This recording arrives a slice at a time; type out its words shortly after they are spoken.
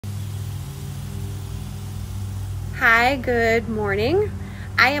Hi, good morning.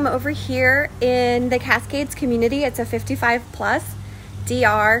 I am over here in the Cascades community. It's a 55 plus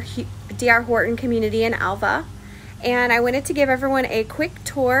DR Horton community in Alva. And I wanted to give everyone a quick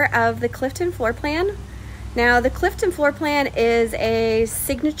tour of the Clifton floor plan. Now, the Clifton floor plan is a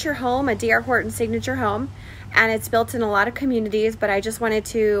signature home, a DR Horton signature home, and it's built in a lot of communities, but I just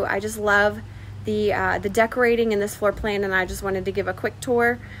love the decorating in this floor plan, and I just wanted to give a quick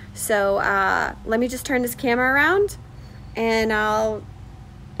tour. So let me just turn this camera around and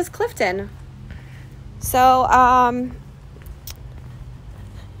this Clifton. So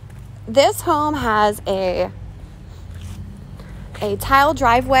this home has a tile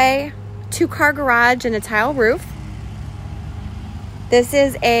driveway, 2-car garage, and a tile roof. This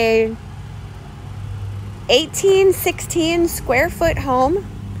is a 1816 square foot home.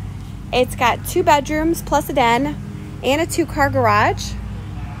 It's got 2 bedrooms plus a den and a 2-car garage.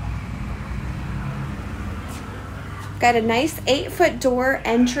 Got a nice 8-foot door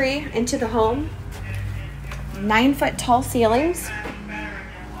entry into the home. 9-foot tall ceilings.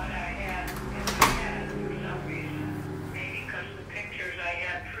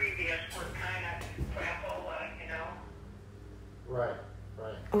 Right.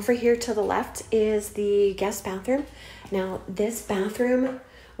 Over here to the left is the guest bathroom. Now, this bathroom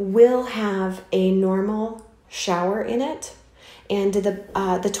will have a normal shower in it, and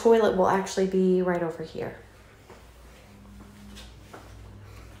the toilet will actually be right over here.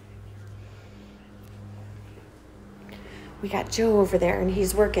 We got Joe over there, and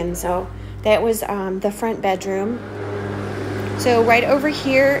he's working, so that was the front bedroom. So right over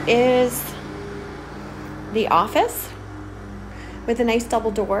here is the office with a nice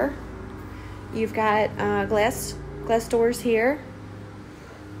double door. You've got glass doors here.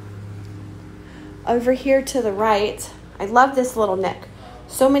 Over here to the right, I love this little nook.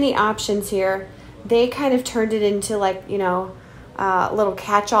 So many options here. They kind of turned it into like, a little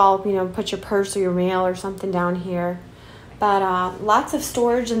catch-all, put your purse or your mail or something down here. But lots of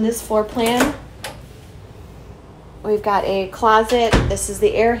storage in this floor plan. We've got a closet. This is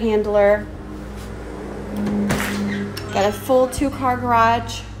the air handler. Got a full 2-car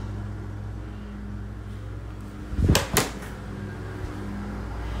garage.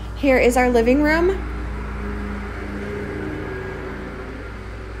 Here is our living room.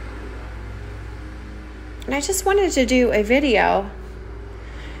 And I just wanted to do a video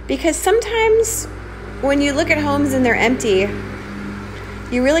because sometimes when you look at homes and they're empty,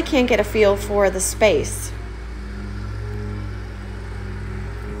 you really can't get a feel for the space.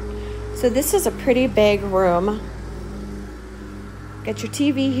 So this is a pretty big room. Got your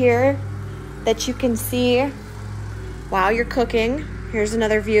TV here that you can see while you're cooking. Here's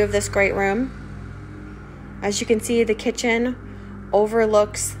another view of this great room. As you can see, the kitchen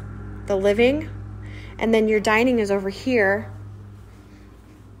overlooks the living, and then your dining is over here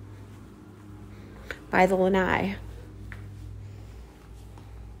by the lanai.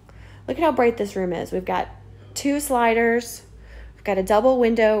 Look at how bright this room is. We've got 2 sliders. We've got a double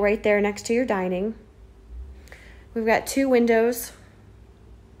window right there next to your dining. We've got 2 windows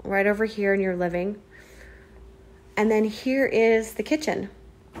right over here in your living. And then here is the kitchen.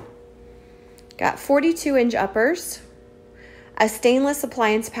 Got 42-inch uppers, a stainless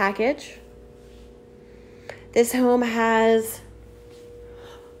appliance package. This home has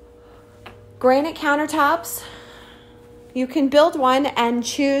granite countertops. You can build one and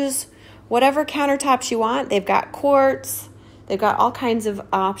choose whatever countertops you want. They've got quartz. They've got all kinds of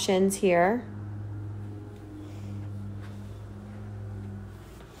options here.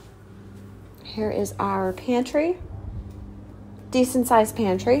 Here is our pantry. Decent sized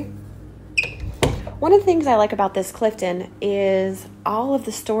pantry. One of the things I like about this Clifton is all of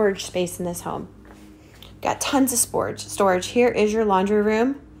the storage space in this home. Got tons of storage. Here is your laundry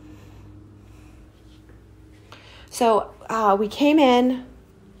room. So we came in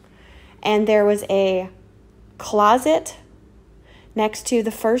and there was a closet next to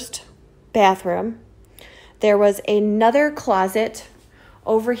the first bathroom. There was another closet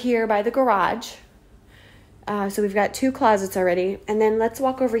over here by the garage. So we've got 2 closets already. And then let's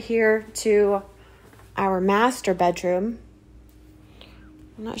walk over here to our master bedroom.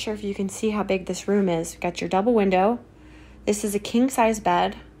 I'm not sure if you can see how big this room is. We've got your double window. This is a king-size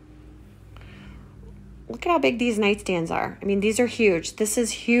bed. Look at how big these nightstands are. I mean, these are huge. This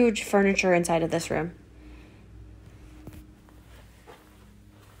is huge furniture inside of this room.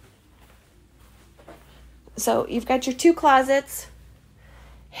 So you've got your 2 closets.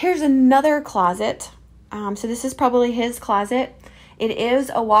 Here's another closet. So this is probably his closet. It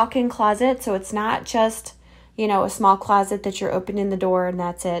is a walk-in closet, so it's not just, a small closet that you're opening the door and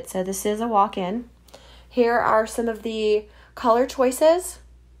that's it. So this is a walk-in. Here are some of the color choices.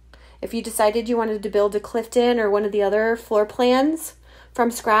 If you decided you wanted to build a Clifton or one of the other floor plans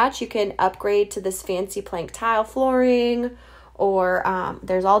from scratch, you can upgrade to this fancy plank tile flooring, or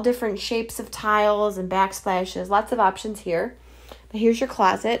there's all different shapes of tiles and backsplashes, lots of options here. But here's your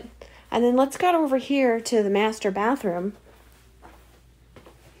closet. And then let's go over here to the master bathroom.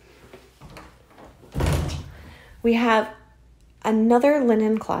 We have another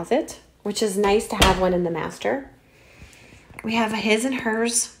linen closet, which is nice to have one in the master. We have a his and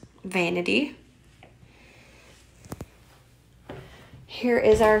hers vanity. Here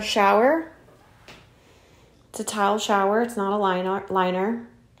is our shower. It's a tile shower. It's not a liner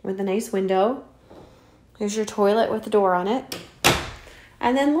with a nice window. Here's your toilet with the door on it.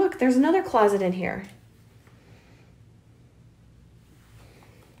 And then look, there's another closet in here.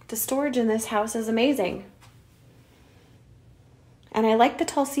 The storage in this house is amazing. And I like the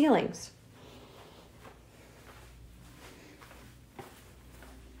tall ceilings.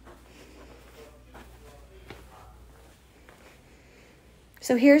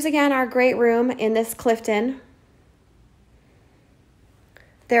 So here's again our great room in this Clifton.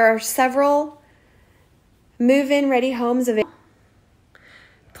 There are several move-in ready homes available.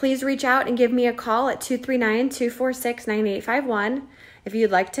 Please reach out and give me a call at 239-246-9851. If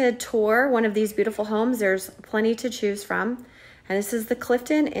you'd like to tour one of these beautiful homes, there's plenty to choose from. And this is the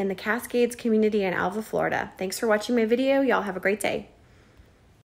Clifton in the Cascades community in Alva, Florida. Thanks for watching my video. Y'all have a great day.